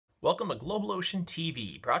Welcome to Global Ocean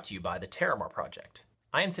TV, brought to you by the TerraMar Project.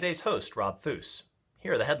 I am today's host, Rob Foos.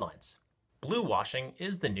 Here are the headlines. Bluewashing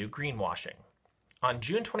is the new greenwashing. On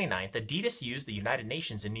June 29th, Adidas used the United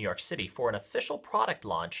Nations in New York City for an official product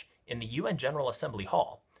launch in the UN General Assembly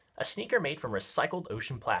Hall, a sneaker made from recycled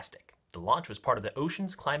ocean plastic. The launch was part of the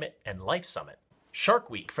Oceans, Climate, and Life Summit.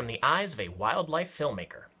 Shark Week from the eyes of a wildlife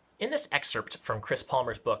filmmaker. In this excerpt from Chris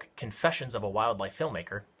Palmer's book, Confessions of a Wildlife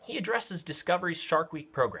Filmmaker, he addresses Discovery's Shark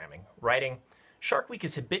Week programming, writing, "Shark Week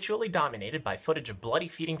is habitually dominated by footage of bloody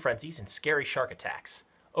feeding frenzies and scary shark attacks.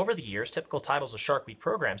 Over the years, typical titles of Shark Week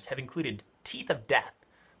programs have included Teeth of Death,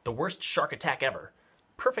 The Worst Shark Attack Ever,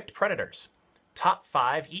 Perfect Predators, Top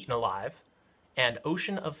 5 Eaten Alive, and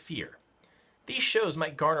Ocean of Fear. These shows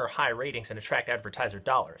might garner high ratings and attract advertiser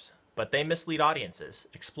dollars, but they mislead audiences,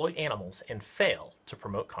 exploit animals, and fail to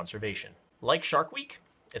promote conservation." Like Shark Week,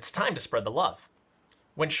 it's time to spread the love.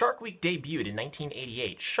 When Shark Week debuted in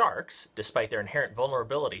 1988, sharks, despite their inherent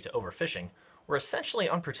vulnerability to overfishing, were essentially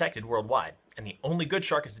unprotected worldwide, and the only good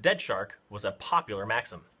shark is a dead shark was a popular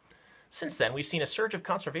maxim. Since then, we've seen a surge of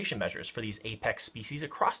conservation measures for these apex species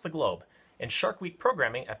across the globe, and Shark Week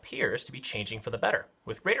programming appears to be changing for the better,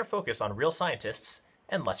 with greater focus on real scientists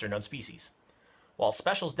and lesser-known species. While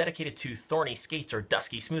specials dedicated to thorny skates or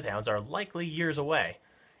dusky smoothhounds are likely years away,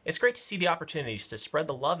 it's great to see the opportunities to spread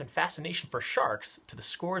the love and fascination for sharks to the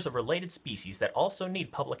scores of related species that also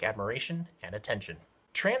need public admiration and attention.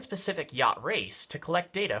 Trans-Pacific Yacht Race to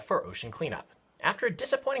collect data for ocean cleanup. After a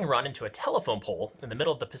disappointing run into a telephone pole in the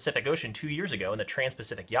middle of the Pacific Ocean 2 years ago in the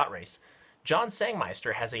Trans-Pacific Yacht Race, John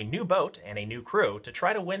Sangmeister has a new boat and a new crew to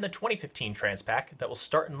try to win the 2015 Transpac that will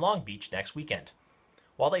start in Long Beach next weekend.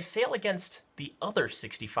 While they sail against the other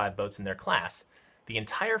 65 boats in their class, the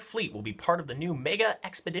entire fleet will be part of the new mega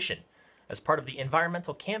expedition as part of the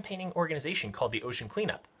environmental campaigning organization called the Ocean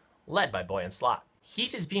Cleanup, led by Boyan Slat.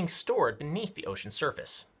 Heat is being stored beneath the ocean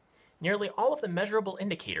surface. Nearly all of the measurable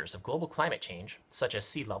indicators of global climate change, such as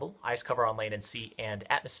sea level, ice cover on land and sea, and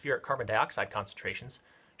atmospheric carbon dioxide concentrations,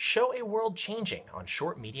 show a world changing on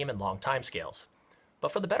short, medium, and long timescales.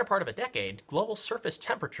 But for the better part of a decade, global surface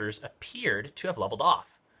temperatures appeared to have leveled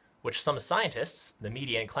off, which some scientists, the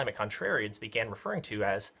media, and climate contrarians began referring to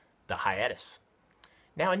as the hiatus.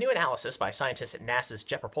 Now, a new analysis by scientists at NASA's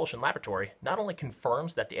Jet Propulsion Laboratory not only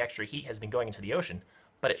confirms that the extra heat has been going into the ocean,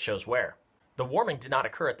 but it shows where. The warming did not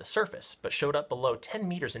occur at the surface, but showed up below 10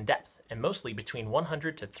 meters in depth, and mostly between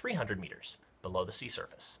 100 to 300 meters below the sea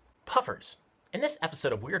surface. Puffers. In this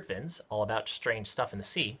episode of Weird Fins, all about strange stuff in the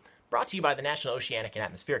sea, brought to you by the National Oceanic and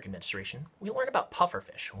Atmospheric Administration, we learn about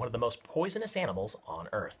pufferfish, one of the most poisonous animals on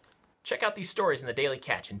Earth. Check out these stories in the Daily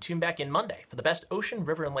Catch and tune back in Monday for the best ocean,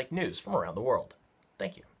 river, and lake news from around the world.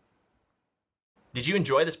 Thank you. Did you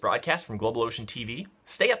enjoy this broadcast from Global Ocean TV?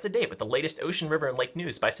 Stay up to date with the latest ocean, river, and lake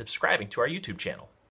news by subscribing to our YouTube channel.